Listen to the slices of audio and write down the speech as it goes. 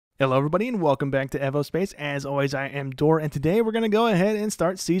Hello everybody and welcome back to Evospace. As always, I am Dor, and today we're going to go ahead and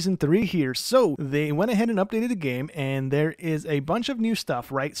start Season 3 here. So, they went ahead and updated the game, and there is a bunch of new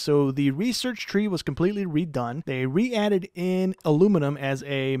stuff, right? So, the research tree was completely redone. They re-added in aluminum as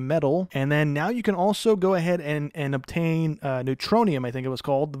a metal, and then now you can also go ahead and obtain Neutronium, I think it was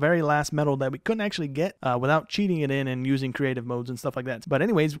called, the very last metal that we couldn't actually get without cheating it in and using creative modes and stuff like that. But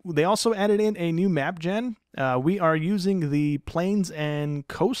anyways, they also added in a new map gen. We are using the plains and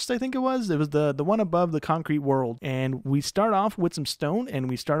coast, I think it was. It was the one above the concrete world. And we start off with some stone, and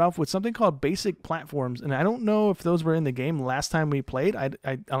we start off with something called basic platforms. And I don't know if those were in the game last time we played.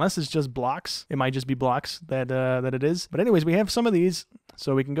 Unless it's just blocks. It might just be blocks that it is. But anyways, we have some of these,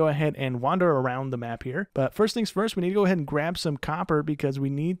 so we can go ahead and wander around the map here. But first things first, we need to go ahead and grab some copper because we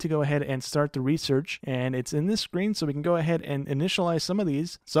need to go ahead and start the research. And it's in this screen, so we can go ahead and initialize some of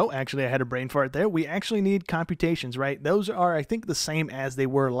these. So actually, I had a brain fart there. We actually need computations, right? Those are, I think, the same as they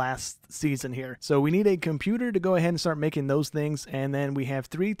were last season here. So we need a computer to go ahead and start making those things. And then we have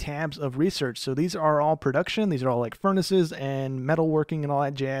 3 tabs of research. So these are all production. These are all like furnaces and metalworking and all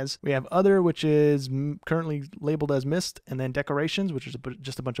that jazz. We have other, which is currently labeled as mist, and then decorations, which is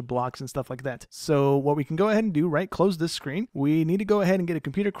just a bunch of blocks and stuff like that. So what we can go ahead and do, right, close this screen. We need to go ahead and get a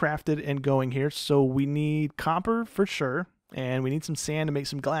computer crafted and going here. So we need copper for sure. And we need some sand to make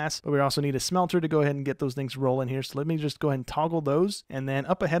some glass, but we also need a smelter to go ahead and get those things rolling here. So let me just go ahead and toggle those. And then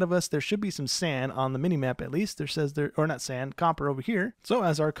up ahead of us, there should be some sand on the minimap at least. There says there, or not sand, copper over here. So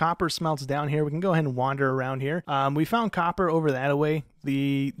as our copper smelts down here, we can go ahead and wander around here. We found copper over that way.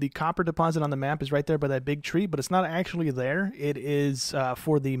 The copper deposit on the map is right there by that big tree, but it's not actually there. It is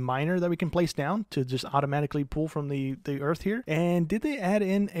for the miner that we can place down to just automatically pull from the earth here. And did they add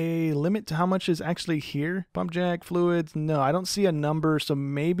in a limit to how much is actually here? Pump jack, fluids? No, I don't see a number, so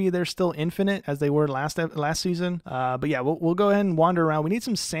maybe they're still infinite as they were last season. But yeah, we'll go ahead and wander around. We need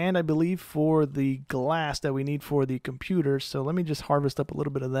some sand, I believe, for the glass that we need for the computer. So let me just harvest up a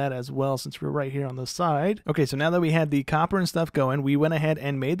little bit of that as well since we're right here on the side. Okay, so now that we had the copper and stuff going, we went ahead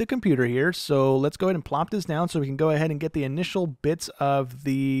and made the computer here. So let's go ahead and plop this down so we can go ahead and get the initial bits of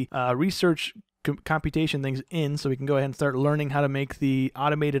the research computation things in, so we can go ahead and start learning how to make the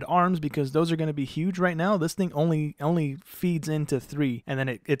automated arms, because those are going to be huge right now. This thing only feeds into 3, and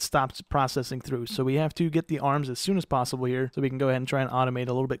then it stops processing through. So we have to get the arms as soon as possible here, so we can go ahead and try and automate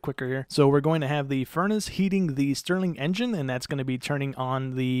a little bit quicker here. So we're going to have the furnace heating the Stirling engine, and that's going to be turning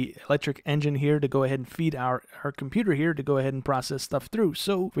on the electric engine here to go ahead and feed our computer here to go ahead and process stuff through.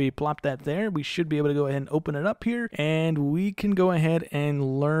 So if we plop that there, we should be able to go ahead and open it up here, and we can go ahead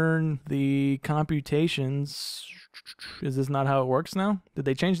and learn the computations. Is this not how it works now? Did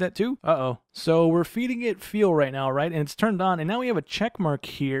they change that too? Uh-oh. So we're feeding it fuel right now, right? And it's turned on, and now we have a check mark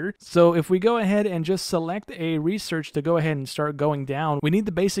here. So if we go ahead and just select a research to go ahead and start going down, we need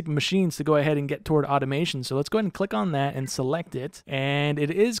the basic machines to go ahead and get toward automation. So let's go ahead and click on that and select it. And it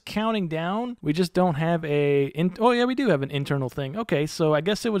is counting down. We just don't have oh yeah, we do have an internal thing. Okay, so I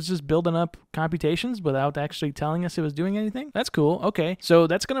guess it was just building up computations without actually telling us it was doing anything. That's cool. Okay, so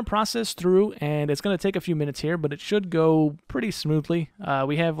that's going to process through, and it's going to take a few minutes here, but it should go pretty smoothly.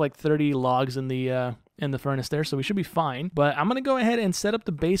 We have like 30 logs in the furnace there, so we should be fine. But I'm gonna go ahead and set up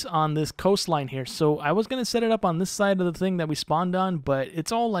the base on this coastline here. So I was gonna set it up on this side of the thing that we spawned on, but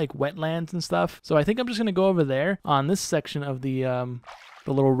it's all like wetlands and stuff. So I think I'm just gonna go over there on this section of the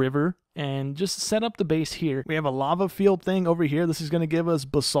little river and just set up the base here. We have a lava field thing over here. This is going to give us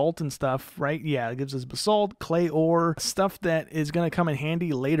basalt and stuff, right? Yeah, it gives us basalt, clay ore, stuff that is going to come in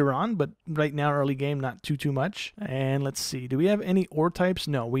handy later on, but right now, early game, not too much. And let's see, do we have any ore types?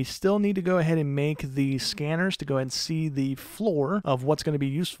 No, we still need to go ahead and make the scanners to go ahead and see the floor of what's going to be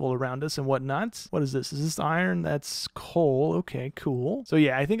useful around us and whatnot. What is this? Is this iron? That's coal. Okay, cool. So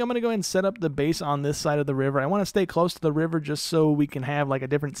yeah, I think I'm going to go ahead and set up the base on this side of the river. I want to stay close to the river just so we can have like a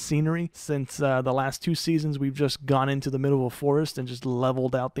different scenery. Since the last 2 seasons, we've just gone into the middle of a forest and just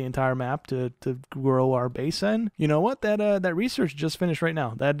leveled out the entire map to grow our base in. You know what? That research just finished right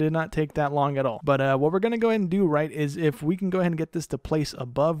now. That did not take that long at all. But what we're going to go ahead and do, right, is if we can go ahead and get this to place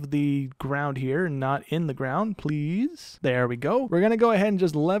above the ground here, not in the ground, please. There we go. We're going to go ahead and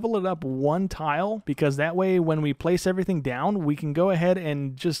just level it up 1 tile, because that way when we place everything down, we can go ahead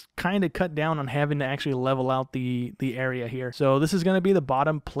and just kind of cut down on having to actually level out the area here. So this is going to be the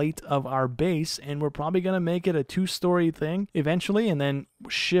bottom plate of our base, and we're probably going to make it a 2-story thing eventually, and then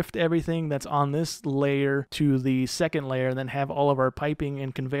shift everything that's on this layer to the second layer, and then have all of our piping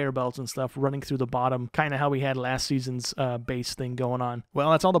and conveyor belts and stuff running through the bottom, kind of how we had last season's base thing going on.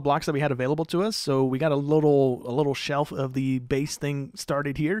 Well, that's all the blocks that we had available to us, so we got a little shelf of the base thing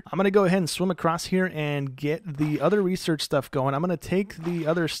started here. I'm going to go ahead and swim across here and get the other research stuff going. I'm going to take the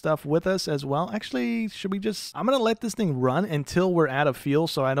other stuff with us as well. Actually, should we just... I'm going to let this thing run until we're out of fuel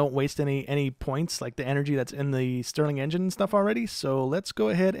so I don't waste any points, like the energy that's in the Stirling engine and stuff already. So let's go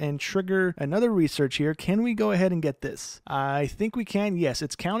ahead and trigger another research here. Can we go ahead and get this? I think we can. Yes,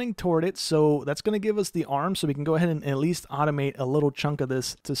 it's counting toward it, so that's going to give us the arm so we can go ahead and at least automate a little chunk of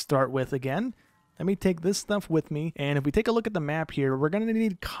this to start with again. Let me take this stuff with me, and if we take a look at the map here, we're going to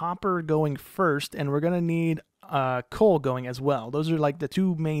need copper going first, and we're going to need coal going as well. Those are like the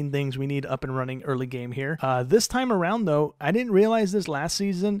two main things we need up and running early game here. This time around though, I didn't realize this last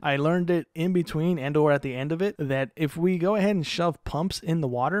season. I learned it in between and or at the end of it, that if we go ahead and shove pumps in the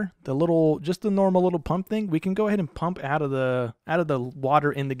water, just the normal little pump thing, we can go ahead and pump out of the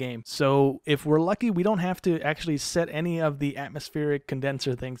water in the game. So if we're lucky, we don't have to actually set any of the atmospheric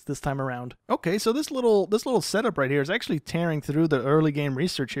condenser things this time around. Okay, so this little setup right here is actually tearing through the early game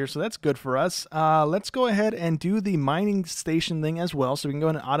research here, so that's good for us. Let's go ahead and do the mining station thing as well, so we can go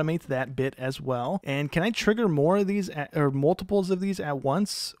ahead and automate that bit as well. And can I trigger more of these or multiples of these at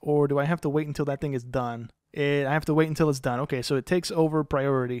once, or do I have to wait until that thing is done? I have to wait until it's done. Okay, so it takes over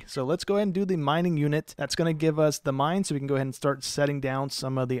priority. So let's go ahead and do the mining unit. That's going to give us the mine, so we can go ahead and start setting down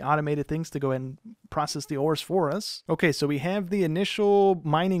some of the automated things to go ahead and process the ores for us. Okay, so we have the initial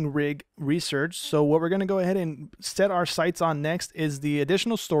mining rig research. So what we're going to go ahead and set our sights on next is the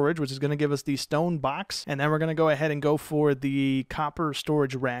additional storage, which is going to give us the stone box. And then we're going to go ahead and go for the copper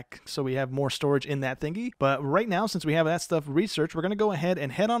storage rack, so we have more storage in that thingy. But right now, since we have that stuff researched, we're going to go ahead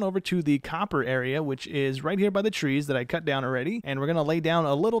and head on over to the copper area, which is right here by the trees that I cut down already. And we're going to lay down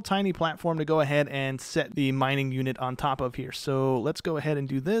a little tiny platform to go ahead and set the mining unit on top of here. So let's go ahead and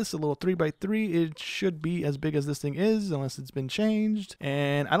do this. A little 3x3. It should be as big as this thing is, unless it's been changed.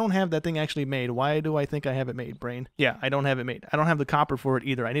 And I don't have that thing actually made. Why do I think I have it made, brain? Yeah, I don't have it made. I don't have the copper for it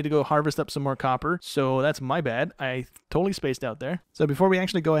either. I need to go harvest up some more copper. So that's my bad. I totally spaced out there. So before we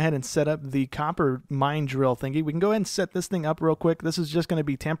actually go ahead and set up the copper mine drill thingy, we can go ahead and set this thing up real quick. This is just going to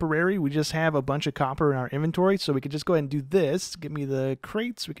be temporary. We just have a bunch of copper in our inventory, so we could just go ahead and do this. Give me the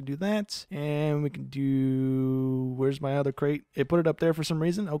crates. We can do that. And we can do... Where's my other crate? It put it up there for some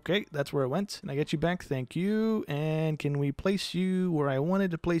reason. Okay, that's where it went. And I get you back. Thank you. And can we place you where I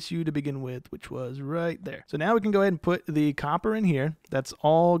wanted to place you to begin with, which was right there. So now we can go ahead and put the copper in here. That's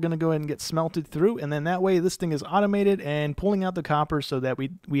all going to go ahead and get smelted through. And then that way this thing is automated and pulling out the copper so that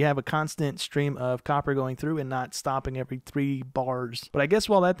we have a constant stream of copper going through and not stopping every 3 bars. But I guess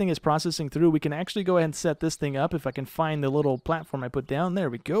while that thing is processing through, we can actually go ahead and set this thing up. If I can find the little platform I put down, there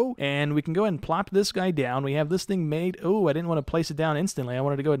we go. And we can go ahead and plop this guy down. We have this thing made. Oh, I didn't want to place it down instantly. I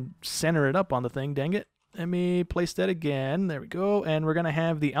wanted to go ahead and center it up on the thing. Dang it. Let me place that again. There we go. And we're going to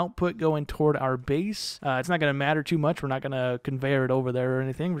have the output going toward our base. It's not going to matter too much. We're not going to conveyor it over there or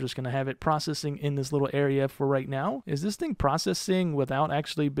anything. We're just going to have it processing in this little area for right now. Is this thing processing without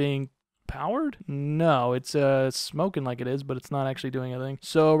actually being powered? No, it's smoking like it is, but it's not actually doing anything.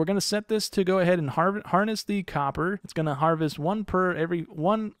 So we're going to set this to go ahead and harness the copper. It's going to harvest one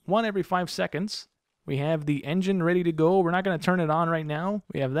every 5 seconds. We have the engine ready to go. We're not going to turn it on right now.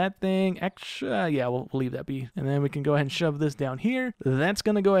 We have that thing extra. Yeah, we'll leave that be. And then we can go ahead and shove this down here. That's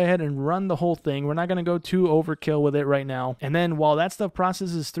going to go ahead and run the whole thing. We're not going to go too overkill with it right now. And then while that stuff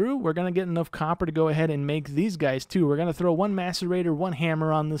processes through, we're going to get enough copper to go ahead and make these guys too. We're going to throw 1 macerator, 1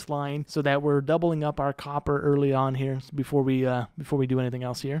 hammer on this line so that we're doubling up our copper early on here before we do anything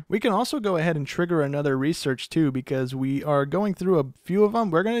else here. We can also go ahead and trigger another research too, because we are going through a few of them.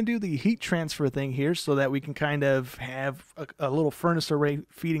 We're going to do the heat transfer thing here, so that we can kind of have a little furnace array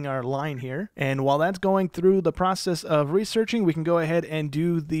feeding our line here. And while that's going through the process of researching, we can go ahead and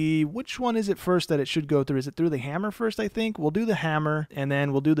do the... Which one is it first that it should go through? Is it through the hammer first, I think? We'll do the hammer, and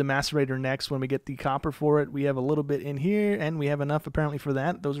then we'll do the macerator next when we get the copper for it. We have a little bit in here, and we have enough apparently for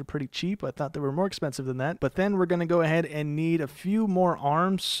that. Those are pretty cheap. I thought they were more expensive than that. But then we're going to go ahead and need a few more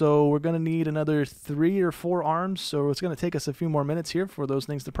arms, so we're going to need another 3 or 4 arms. So it's going to take us a few more minutes here for those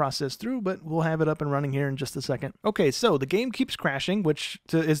things to process through, but we'll have it up and running here in just a second. Okay, so the game keeps crashing, which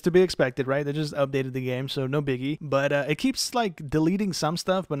is to be expected, right? They just updated the game, so no biggie. But it keeps like deleting some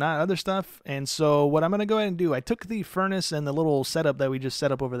stuff, but not other stuff. And so what I'm going to go ahead and do, I took the furnace and the little setup that we just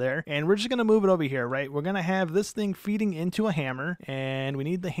set up over there, and we're just going to move it over here, right? We're going to have this thing feeding into a hammer, and we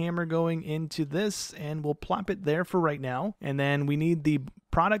need the hammer going into this, and we'll plop it there for right now. And then we need the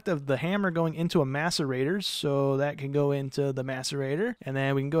product of the hammer going into a macerator, so that can go into the macerator. And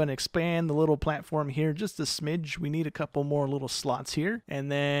then we can go ahead and expand the little platform here just a smidge. We need a couple more little slots here.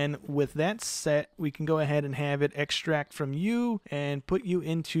 And then with that set, we can go ahead and have it extract from you and put you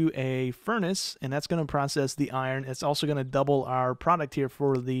into a furnace, and that's going to process the iron. It's also going to double our product here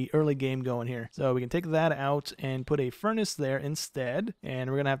for the early game going here. So we can take that out and put a furnace there instead, and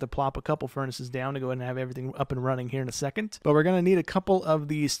we're going to have to plop a couple furnaces down to go ahead and have everything up and running here in a second. But we're going to need a couple of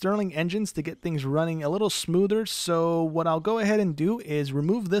the Stirling engines to get things running a little smoother. So what I'll go ahead and do is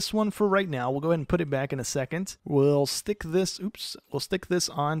remove this one for right now. We'll go ahead and put it back in a second. We'll stick this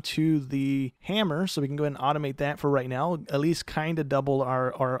onto the hammer, so we can go ahead and automate that for right now. At least kind of double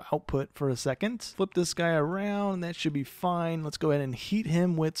our output for a second. Flip this guy around. That should be fine. Let's go ahead and heat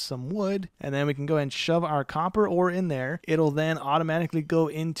him with some wood, and then we can go ahead and shove our copper ore in there. It'll then automatically go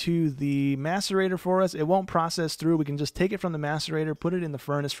into the macerator for us. It won't process through. We can just take it from the macerator, put it in the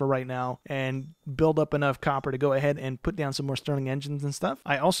furnace for right now, and build up enough copper to go ahead and put down some more Stirling engines and stuff.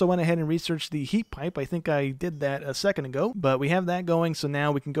 I also went ahead and researched the heat pipe. I think I did that a second ago, but we have that going, so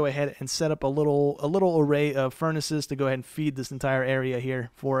now we can go ahead and set up a little array of furnaces to go ahead and feed this entire area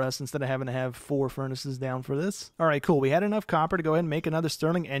here for us instead of having to have 4 furnaces down for this. All right, cool. We had enough copper to go ahead and make another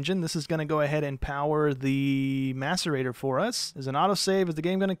Stirling engine. This is going to go ahead and power the macerator for us. Is an autosave? Is the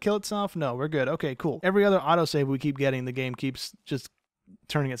game going to kill itself? No, we're good. Okay, cool. Every other autosave we keep getting, the game keeps just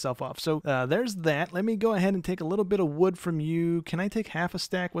turning itself off. So there's that. Let me go ahead and take a little bit of wood from you. Can I take half a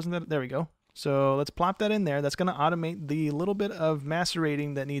stack? Wasn't that? There we go. So let's plop that in there. That's going to automate the little bit of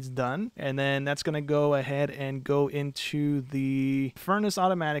macerating that needs done. And then that's going to go ahead and go into the furnace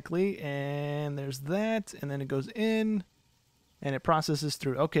automatically. And there's that. And then it goes in and it processes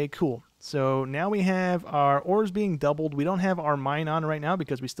through. Okay, cool. So now we have our ores being doubled. We don't have our mine on right now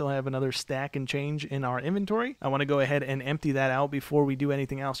because we still have another stack and change in our inventory. I want to go ahead and empty that out before we do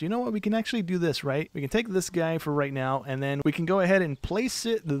anything else. You know what? We can actually do this, right? We can take this guy for right now, and then we can go ahead and place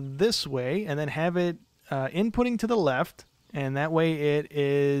it this way and then have it inputting to the left. And that way it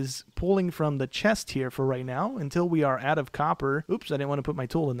is pulling from the chest here for right now until we are out of copper. Oops, I didn't want to put my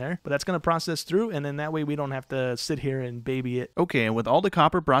tool in there. But that's going to process through, and then that way we don't have to sit here and baby it. Okay, and with all the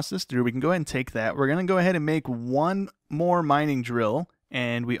copper processed through, we can go ahead and take that. We're going to go ahead and make one more mining drill.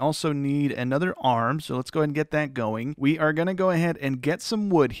 And we also need another arm, so let's go ahead and get that going. We are going to go ahead and get some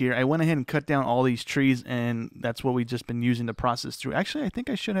wood here. I went ahead and cut down all these trees, and that's what we've just been using to process through. Actually, I think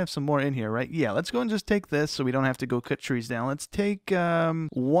I should have some more in here, right? Yeah, let's go and just take this so we don't have to go cut trees down. Let's take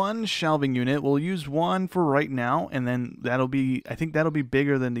one shelving unit. We'll use one for right now, and then that'll be, I think that'll be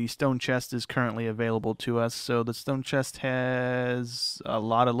bigger than the stone chest is currently available to us. So the stone chest has a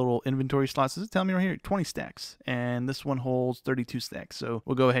lot of little inventory slots. Does it tell me right here? 20 stacks, and this one holds 32 stacks. So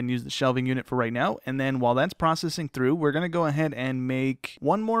we'll go ahead and use the shelving unit for right now. And then while that's processing through, we're going to go ahead and make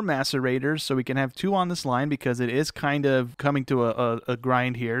one more macerator so we can have 2 on this line because it is kind of coming to a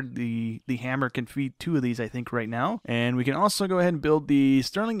grind here. The hammer can feed 2 of these, I think, right now. And we can also go ahead and build the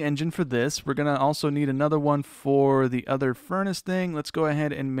Stirling engine for this. We're going to also need another one for the other furnace thing. Let's go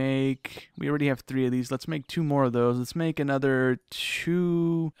ahead and make, we already have 3 of these. Let's make 2 more of those. Let's make another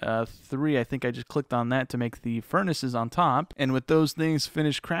 3. I think I just clicked on that to make the furnaces on top. And with those things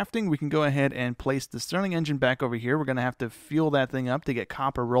finished crafting, we can go ahead and place the Stirling engine back over here. We're going to have to fuel that thing up to get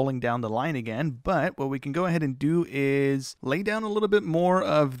copper rolling down the line again, but what we can go ahead and do is lay down a little bit more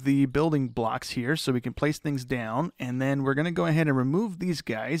of the building blocks here so we can place things down, and then we're going to go ahead and remove these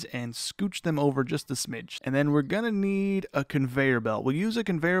guys and scooch them over just a smidge. And then we're going to need a conveyor belt. We'll use a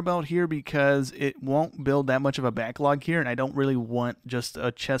conveyor belt here because it won't build that much of a backlog here, and I don't really want just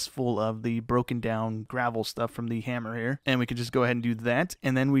a chest full of the broken down gravel stuff from the hammer here. And we can just go ahead and do that,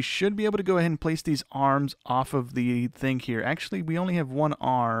 and then we should be able to go ahead and place these arms off of the thing here. Actually, we only have one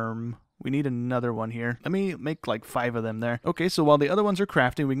arm. We need another one here. Let me make like 5 of them there. Okay, so while the other ones are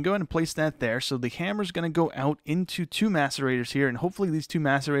crafting, we can go ahead and place that there. So the hammer's going to go out into 2 macerators here, and hopefully these 2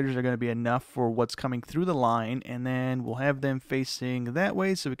 macerators are going to be enough for what's coming through the line, and then we'll have them facing that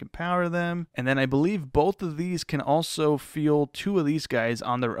way so we can power them. And then I believe both of these can also fuel 2 of these guys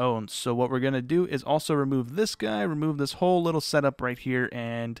on their own. So what we're going to do is also remove this guy, remove this whole little setup right here,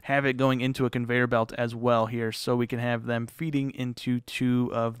 and have it going into a conveyor belt as well here so we can have them feeding into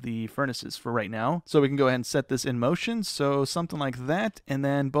 2 of the furnaces for right now. So we can go ahead and set this in motion. So something like that. And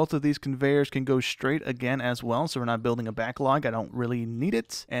then both of these conveyors can go straight again as well. So we're not building a backlog. I don't really need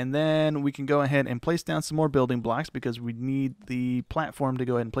it. And then we can go ahead and place down some more building blocks because we need the platform to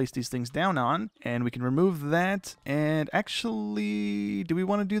go ahead and place these things down on. And we can remove that. And actually, do we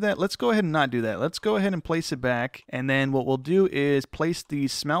want to do that? Let's go ahead and not do that. Let's go ahead and place it back. And then what we'll do is place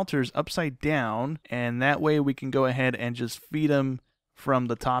these smelters upside down. And that way we can go ahead and just feed them from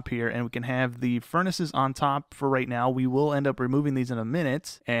the top here, and we can have the furnaces on top for right now. We will end up removing these in a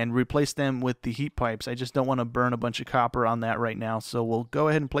minute and replace them with the heat pipes. I just don't want to burn a bunch of copper on that right now, so we'll go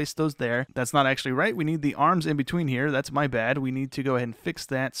ahead and place those there. That's not actually right. We need the arms in between here. That's my bad. We need to go ahead and fix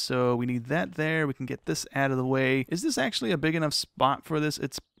that, so we need that there. We can get this out of the way. Is this actually a big enough spot for this?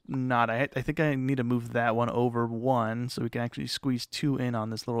 It's not. I think I need to move that one over one so we can actually squeeze 2 in on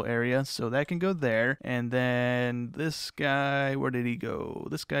this little area, so that can go there. And then this guy, where did he go?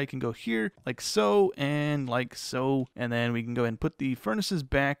 This guy can go here like so and like so, and then we can go ahead and put the furnaces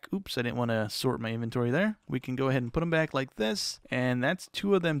back. Oops, I didn't want to sort my inventory there. We can go ahead and put them back like this, and that's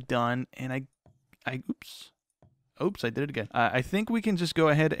 2 of them done. And Oops, I did it again. I think we can just go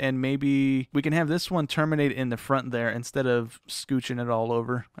ahead and maybe we can have this one terminate in the front there instead of scooching it all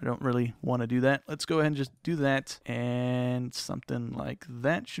over. I don't really want to do that. Let's go ahead and just do that, and something like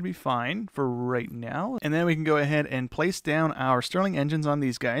that should be fine for right now. And then we can go ahead and place down our Stirling engines on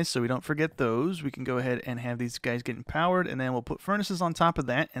these guys so we don't forget those. We can go ahead and have these guys getting powered, and then we'll put furnaces on top of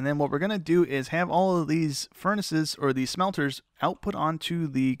that. And then what we're going to do is have all of these furnaces or these smelters output onto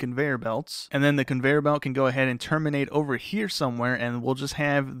the conveyor belts, and then the conveyor belt can go ahead and terminate over here somewhere, and we'll just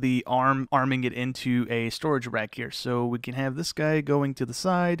have the arming it into a storage rack here. So we can have this guy going to the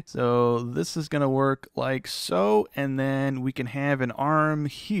side, so this is gonna work like so, and then we can have an arm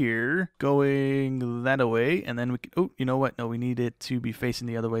here going that way, and then we can, oh, you know what, no, we need it to be facing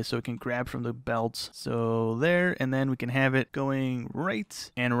the other way so it can grab from the belts, so there, and then we can have it going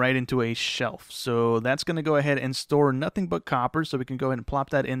right and right into a shelf. So that's gonna go ahead and store nothing but copper, so we can go ahead and plop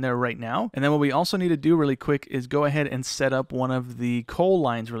that in there right now. And then what we also need to do really quick is go ahead and set up one of the coal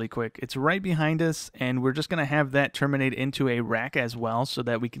lines really quick. It's right behind us, and we're just going to have that terminate into a rack as well so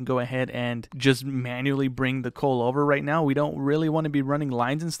that we can go ahead and just manually bring the coal over right now. We don't really want to be running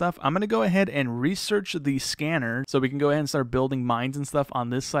lines and stuff. I'm going to go ahead and research the scanner so we can go ahead and start building mines and stuff on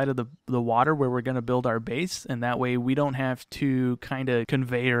this side of the water where we're going to build our base, and that way we don't have to kind of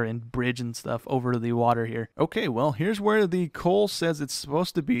conveyor and bridge and stuff over to the water here. Okay, well, here's where the coal says it's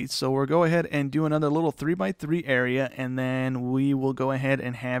supposed to be, so we'll go ahead and do another little 3x3 area, and then we will go ahead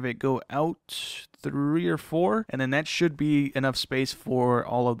and have it go out 3 or 4, and then that should be enough space for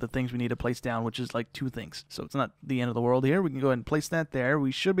all of the things we need to place down, which is like 2 things. So it's not the end of the world here. We can go ahead and place that there.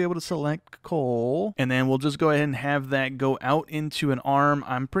 We should be able to select coal, and then we'll just go ahead and have that go out into an arm.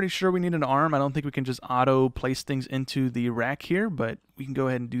 I'm pretty sure we need an arm. I don't think we can just auto place things into the rack here, but we can go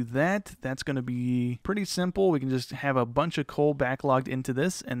ahead and do that. That's going to be pretty simple. We can just have a bunch of coal backlogged into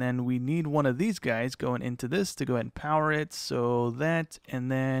this, and then we need one of these guys going into this to go ahead and power it, so that,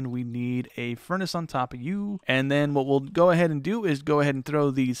 and then we need a furnace on top of you. And then what we'll go ahead and do is go ahead and throw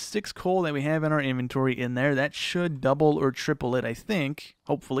these 6 coal that we have in our inventory in there. That should double or triple it, I think,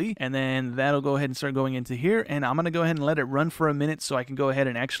 hopefully. And then that'll go ahead and start going into here, and I'm going to go ahead and let it run for a minute so I can go ahead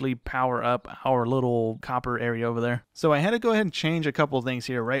and actually power up our little copper area over there. So I had to go ahead and change a couple things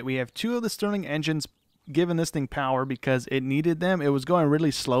here, right? We have 2 of the Stirling engines giving this thing power because it needed them. It was going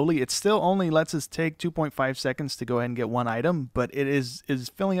really slowly. It still only lets us take 2.5 seconds to go ahead and get 1 item, but it is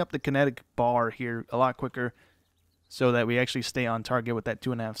filling up the kinetic bar here a lot quicker so that we actually stay on target with that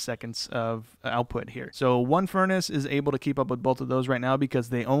 2.5 seconds of output here. So 1 furnace is able to keep up with both of those right now because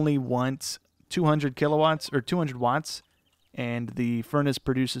they only want 200 kilowatts or 200 watts, and the furnace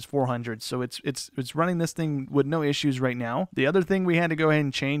produces 400, so it's running this thing with no issues right now. The other thing we had to go ahead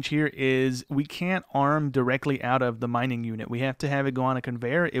and change here is we can't arm directly out of the mining unit. We have to have it go on a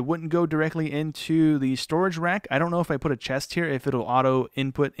conveyor. It wouldn't go directly into the storage rack. I don't know if I put a chest here, if it'll auto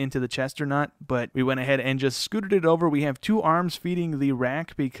input into the chest or not, but we went ahead and just scooted it over. We have 2 arms feeding the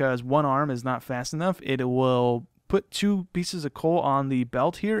rack because 1 arm is not fast enough. It will put 2 pieces of coal on the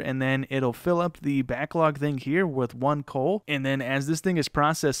belt here, and then it'll fill up the backlog thing here with 1 coal, and then as this thing is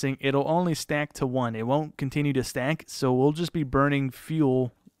processing, it'll only stack to 1. It won't continue to stack, so we'll just be burning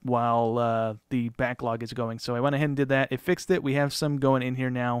fuel while the backlog is going. So I went ahead and did that. It fixed it. We have some going in here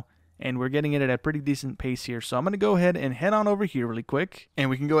now, and we're getting it at a pretty decent pace here. So I'm going to go ahead and head on over here really quick,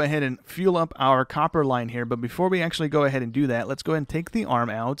 and we can go ahead and fuel up our copper line here. But before we actually go ahead and do that, let's go ahead and take the arm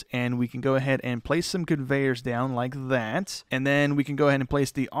out, and we can go ahead and place some conveyors down like that. And then we can go ahead and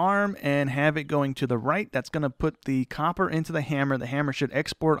place the arm and have it going to the right. That's going to put the copper into the hammer. The hammer should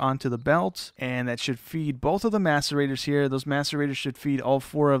export onto the belt, and that should feed both of the macerators here. Those macerators should feed all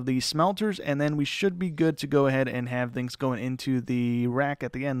 4 of the smelters, and then we should be good to go ahead and have things going into the rack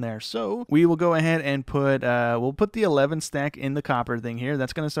at the end there. So we will go ahead and put, we'll put the 11 stack in the copper thing here.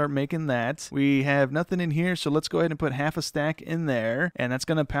 That's going to start making that. We have nothing in here, so let's go ahead and put half a stack in there, and that's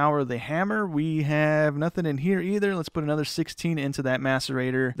going to power the hammer. We have nothing in here either. Let's put another 16 into that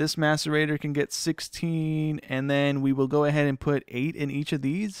macerator. This macerator can get 16, and then we will go ahead and put 8 in each of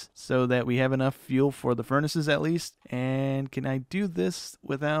these so that we have enough fuel for the furnaces at least. And can I do this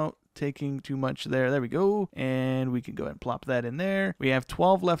without taking too much there? There we go. And we can go ahead and plop that in there. We have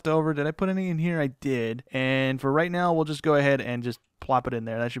 12 left over. Did I put any in here? I did. And for right now, we'll just go ahead and just plop it in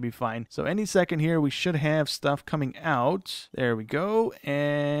there. That should be fine. So any second here, we should have stuff coming out. There we go.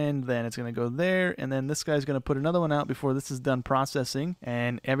 And then it's going to go there. And then this guy's going to put another one out before this is done processing.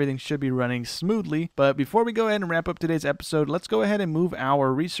 And everything should be running smoothly. But before we go ahead and wrap up today's episode, let's go ahead and move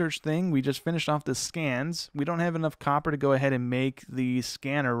our research thing. We just finished off the scans. We don't have enough copper to go ahead and make the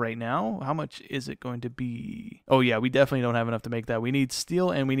scanner right now. How much is it going to be? Oh yeah, we definitely don't have enough to make that. We need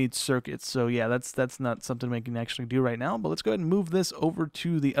steel and we need circuits. So yeah, that's not something we can actually do right now. But let's go ahead and move this over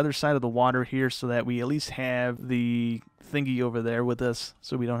to the other side of the water here so that we at least have the thingy over there with us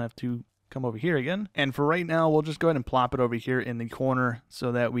so we don't have to come over here again. And for right now, we'll just go ahead and plop it over here in the corner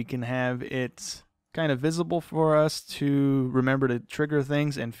so that we can have it kind of visible for us to remember to trigger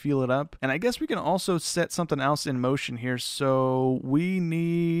things and fuel it up. And I guess we can also set something else in motion here. So we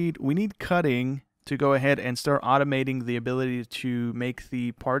need cutting to go ahead and start automating the ability to make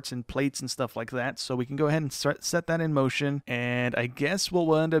the parts and plates and stuff like that. So we can go ahead and set that in motion. And I guess what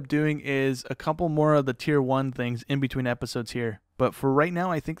we'll end up doing is a couple more of the tier 1 things in between episodes here. But for right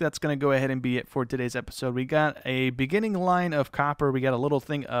now, I think that's going to go ahead and be it for today's episode. We got a beginning line of copper. We got a little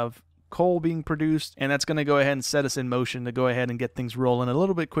thing of coal being produced, and that's going to go ahead and set us in motion to go ahead and get things rolling a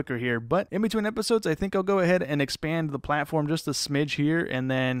little bit quicker here. But in between episodes, I think I'll go ahead and expand the platform just a smidge here,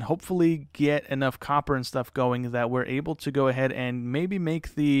 and then hopefully get enough copper and stuff going that we're able to go ahead and maybe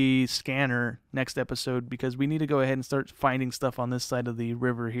make the scanner next episode, because we need to go ahead and start finding stuff on this side of the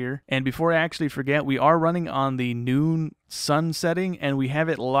river here. And before I actually forget, we are running on the noon sun setting, and we have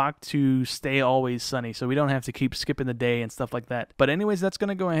it locked to stay always sunny, so we don't have to keep skipping the day and stuff like that. But anyways, that's going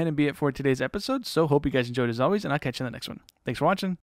to go ahead and be it for today's episode. So hope you guys enjoyed as always, and I'll catch you in the next one. Thanks for watching.